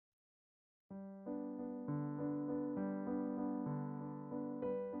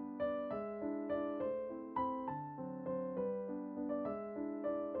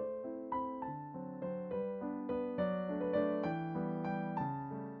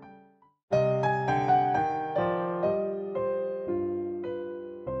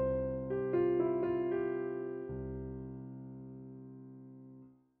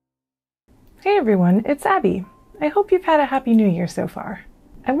everyone, it's Abby. I hope you've had a happy new year so far.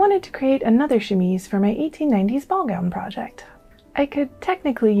 I wanted to create another chemise for my 1890s Ballgown project. I could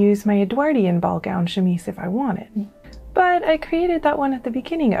technically use my Edwardian Ballgown chemise if I wanted, but I created that one at the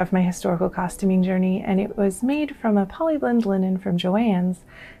beginning of my historical costuming journey, and it was made from a polyblend linen from Joann's,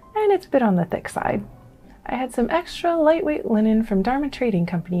 and it's a bit on the thick side. I had some extra lightweight linen from Dharma Trading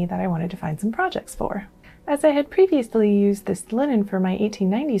Company that I wanted to find some projects for. As I had previously used this linen for my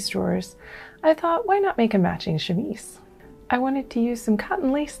 1890s drawers, I thought, why not make a matching chemise? I wanted to use some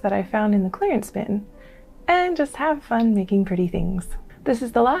cotton lace that I found in the clearance bin, and just have fun making pretty things. This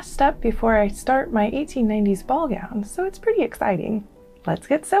is the last step before I start my 1890s ball gown, so it's pretty exciting. Let's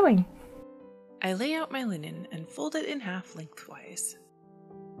get sewing! I lay out my linen and fold it in half lengthwise.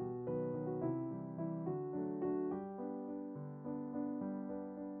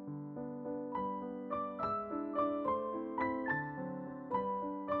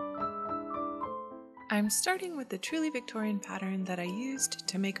 I'm starting with the truly Victorian pattern that I used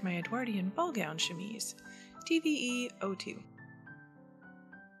to make my Edwardian ballgown chemise, TVE 02.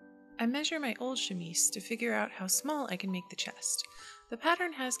 I measure my old chemise to figure out how small I can make the chest. The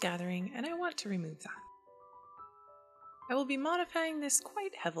pattern has gathering and I want to remove that. I will be modifying this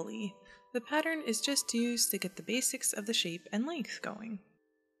quite heavily. The pattern is just used to get the basics of the shape and length going.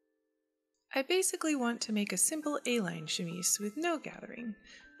 I basically want to make a simple A-line chemise with no gathering,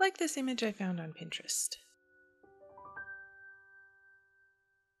 like this image I found on Pinterest.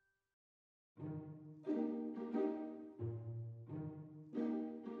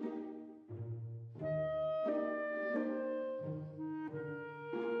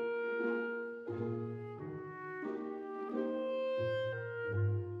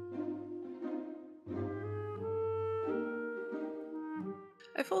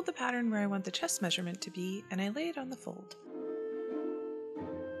 I fold the pattern where I want the chest measurement to be, and I lay it on the fold.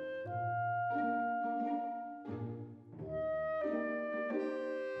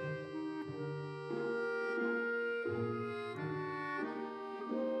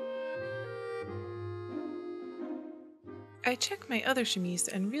 I check my other chemise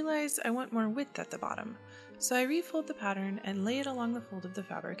and realize I want more width at the bottom, so I refold the pattern and lay it along the fold of the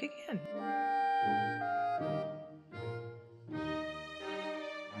fabric again.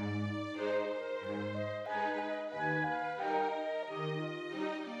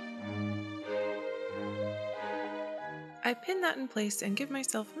 I pin that in place and give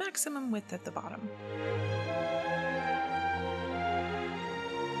myself maximum width at the bottom.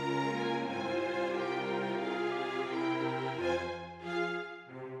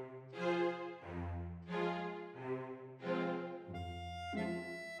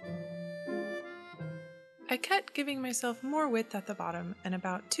 I cut, giving myself more width at the bottom and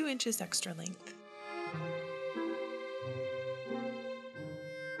about 2 inches extra length.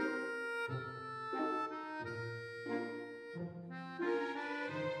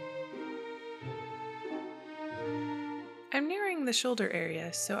 I'm narrowing the shoulder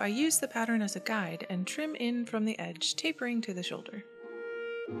area, so I use the pattern as a guide and trim in from the edge, tapering to the shoulder.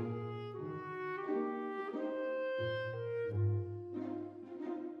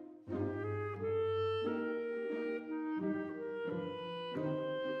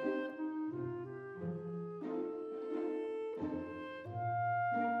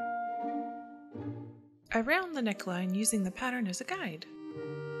 I round the neckline using the pattern as a guide.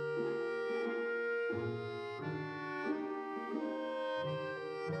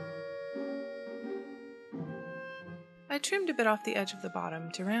 I trimmed a bit off the edge of the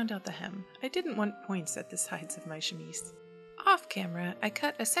bottom to round out the hem. I didn't want points at the sides of my chemise. Off camera, I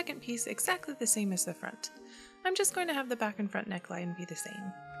cut a second piece exactly the same as the front. I'm just going to have the back and front neckline be the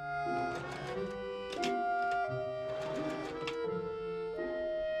same.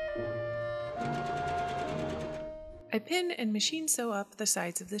 I pin and machine sew up the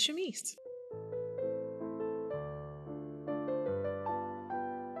sides of the chemise.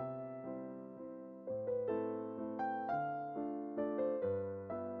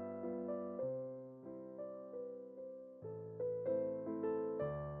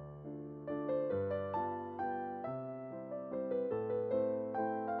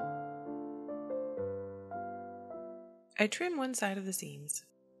 I trim one side of the seams.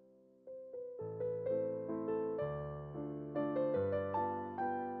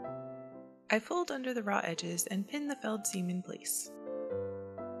 I fold under the raw edges and pin the felled seam in place.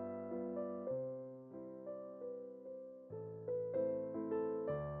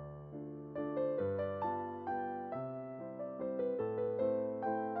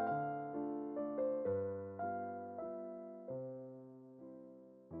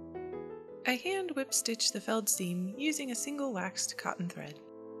 I hand whip stitch the felled seam using a single waxed cotton thread.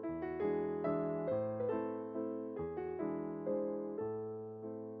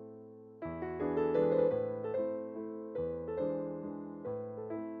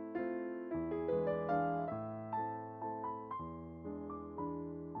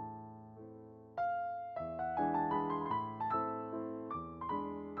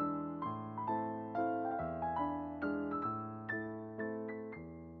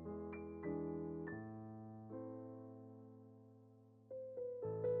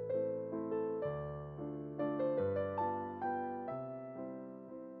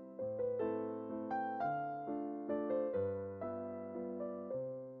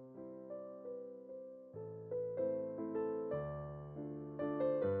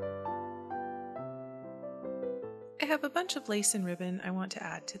 I have a bunch of lace and ribbon I want to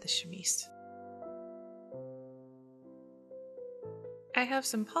add to the chemise. I have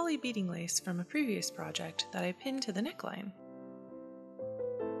some poly beading lace from a previous project that I pinned to the neckline.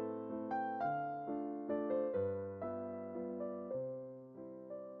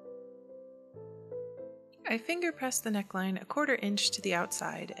 I finger press the neckline 1/4 inch to the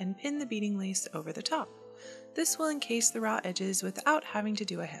outside and pin the beading lace over the top. This will encase the raw edges without having to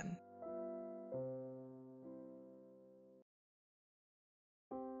do a hem.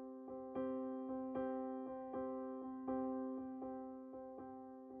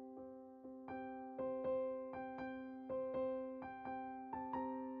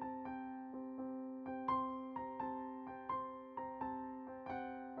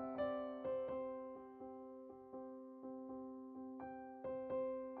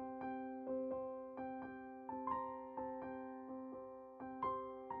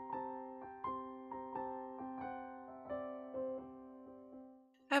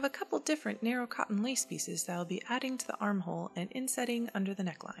 I have a couple different narrow cotton lace pieces that I'll be adding to the armhole and insetting under the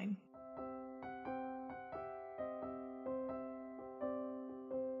neckline.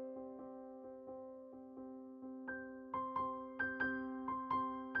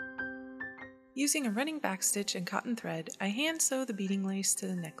 Using a running backstitch and cotton thread, I hand sew the beading lace to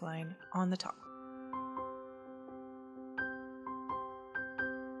the neckline on the top.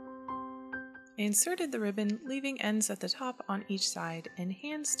 I inserted the ribbon, leaving ends at the top on each side, and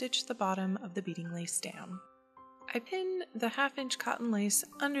hand stitched the bottom of the beading lace down. I pin the 1/2 inch cotton lace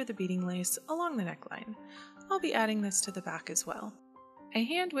under the beading lace along the neckline. I'll be adding this to the back as well. I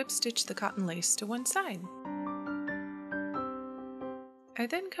hand whip stitch the cotton lace to one side. I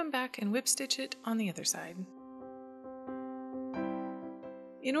then come back and whip stitch it on the other side.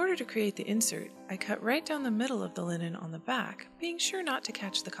 In order to create the insert, I cut right down the middle of the linen on the back, being sure not to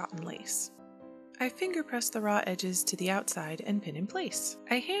catch the cotton lace. I finger press the raw edges to the outside and pin in place.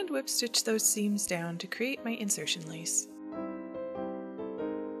 I hand whip stitch those seams down to create my insertion lace.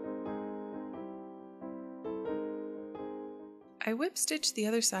 I whip stitch the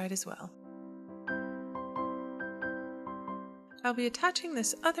other side as well. I'll be attaching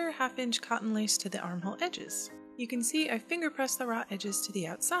this other 1/2 inch cotton lace to the armhole edges. You can see I finger press the raw edges to the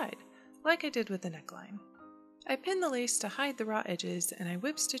outside, like I did with the neckline. I pin the lace to hide the raw edges and I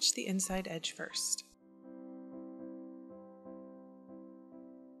whip stitch the inside edge first.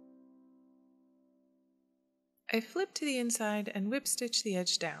 I flip to the inside and whip stitch the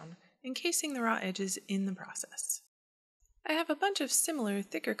edge down, encasing the raw edges in the process. I have a bunch of similar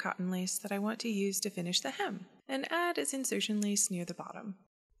thicker cotton lace that I want to use to finish the hem, and add as insertion lace near the bottom.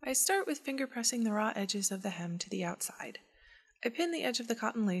 I start with finger pressing the raw edges of the hem to the outside. I pin the edge of the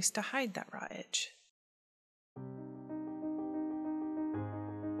cotton lace to hide that raw edge.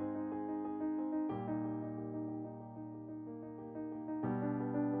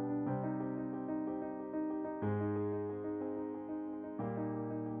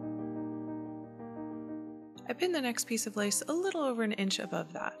 I pin the next piece of lace a little over an inch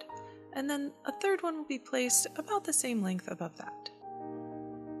above that, and then a third one will be placed about the same length above that.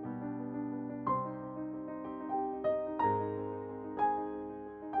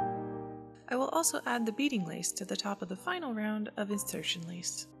 I will also add the beading lace to the top of the final round of insertion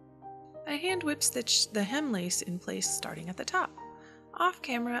lace. I hand whip stitched the hem lace in place starting at the top. Off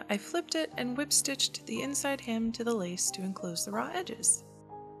camera, I flipped it and whip stitched the inside hem to the lace to enclose the raw edges.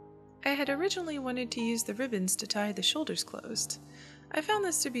 I had originally wanted to use the ribbons to tie the shoulders closed. I found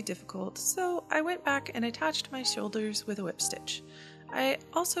this to be difficult, so I went back and attached my shoulders with a whip stitch. I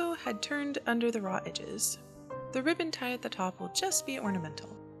also had turned under the raw edges. The ribbon tie at the top will just be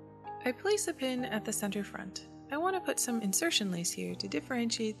ornamental. I place a pin at the center front. I want to put some insertion lace here to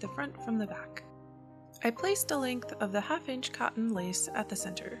differentiate the front from the back. I placed a length of the 1/2 inch cotton lace at the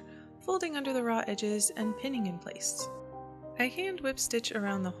center, folding under the raw edges and pinning in place. I hand whip stitch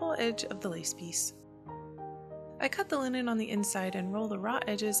around the whole edge of the lace piece. I cut the linen on the inside and roll the raw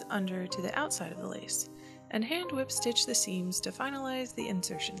edges under to the outside of the lace, and hand whip stitch the seams to finalize the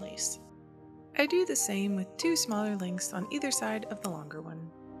insertion lace. I do the same with 2 smaller lengths on either side of the longer one.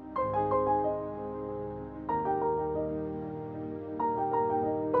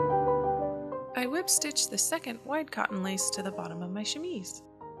 I whip stitch the second wide cotton lace to the bottom of my chemise.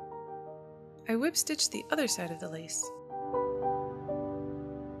 I whip stitch the other side of the lace.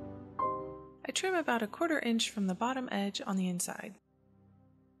 I trim about 1/4 inch from the bottom edge on the inside.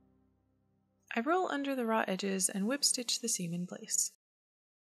 I roll under the raw edges and whip stitch the seam in place.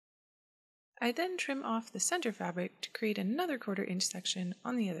 I then trim off the center fabric to create another 1/4 inch section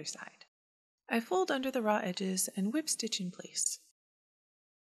on the other side. I fold under the raw edges and whip stitch in place.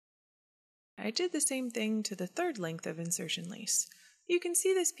 I did the same thing to the third length of insertion lace. You can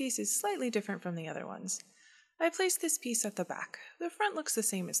see this piece is slightly different from the other ones. I placed this piece at the back. The front looks the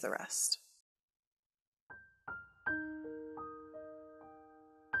same as the rest.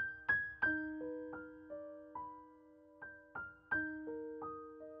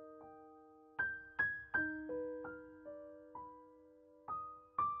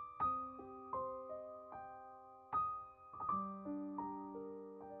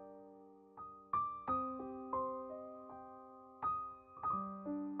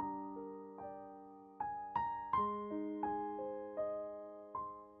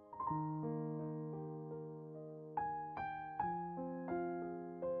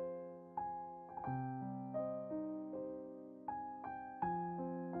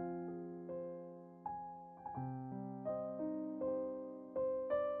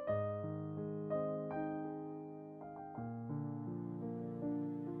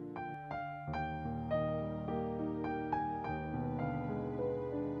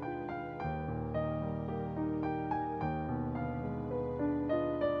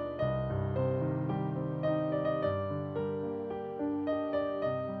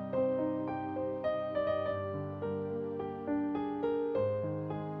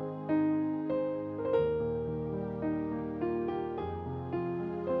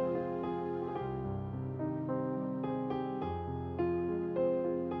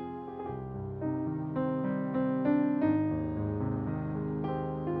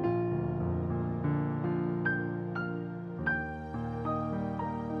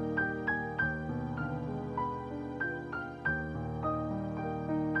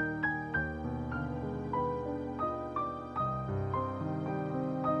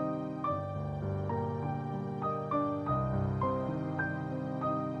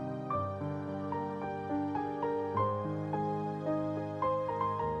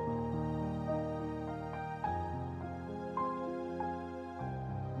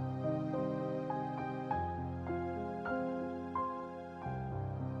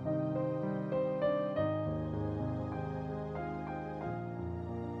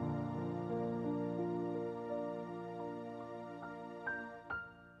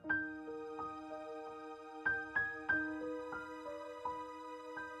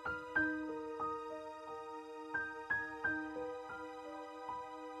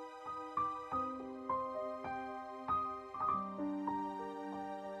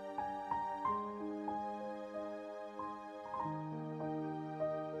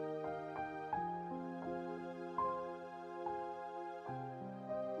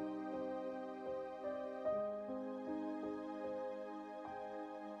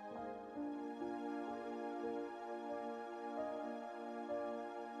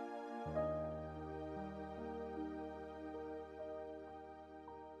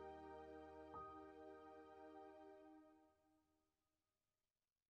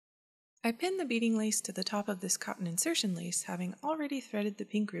 I pinned the beading lace to the top of this cotton insertion lace, having already threaded the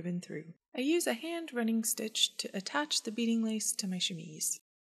pink ribbon through. I use a hand running stitch to attach the beading lace to my chemise.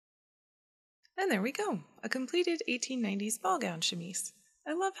 And there we go, a completed 1890s ball gown chemise.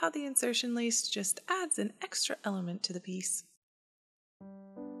 I love how the insertion lace just adds an extra element to the piece.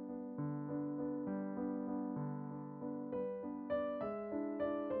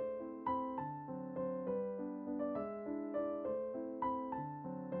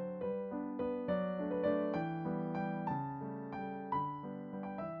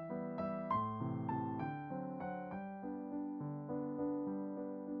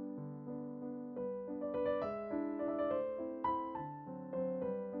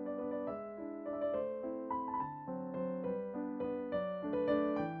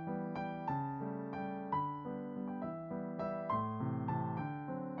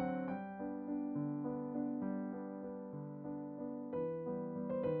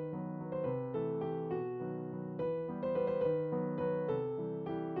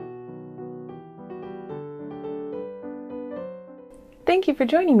 Thank you for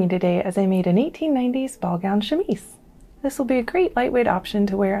joining me today as I made an 1890s ball gown chemise. This will be a great lightweight option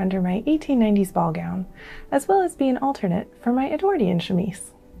to wear under my 1890s ball gown, as well as be an alternate for my Edwardian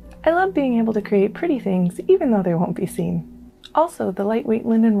chemise. I love being able to create pretty things even though they won't be seen. Also, the lightweight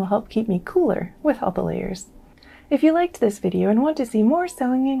linen will help keep me cooler with all the layers. If you liked this video and want to see more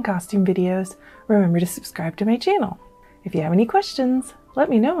sewing and costume videos, remember to subscribe to my channel. If you have any questions, let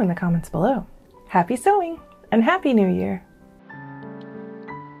me know in the comments below. Happy sewing and Happy New Year!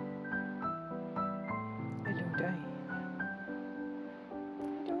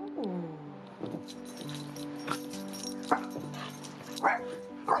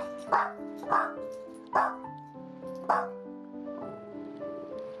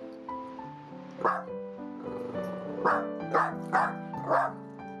 Hi,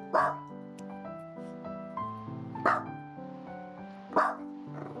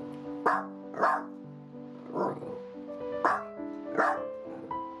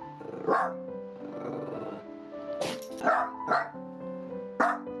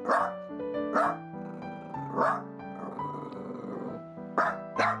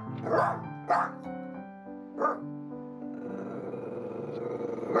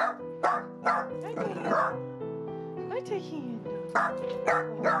 Tahin.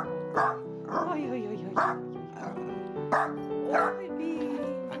 Oi, oi, oi, oi, oi. Hi, Bee.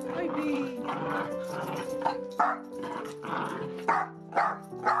 Hi, Bee.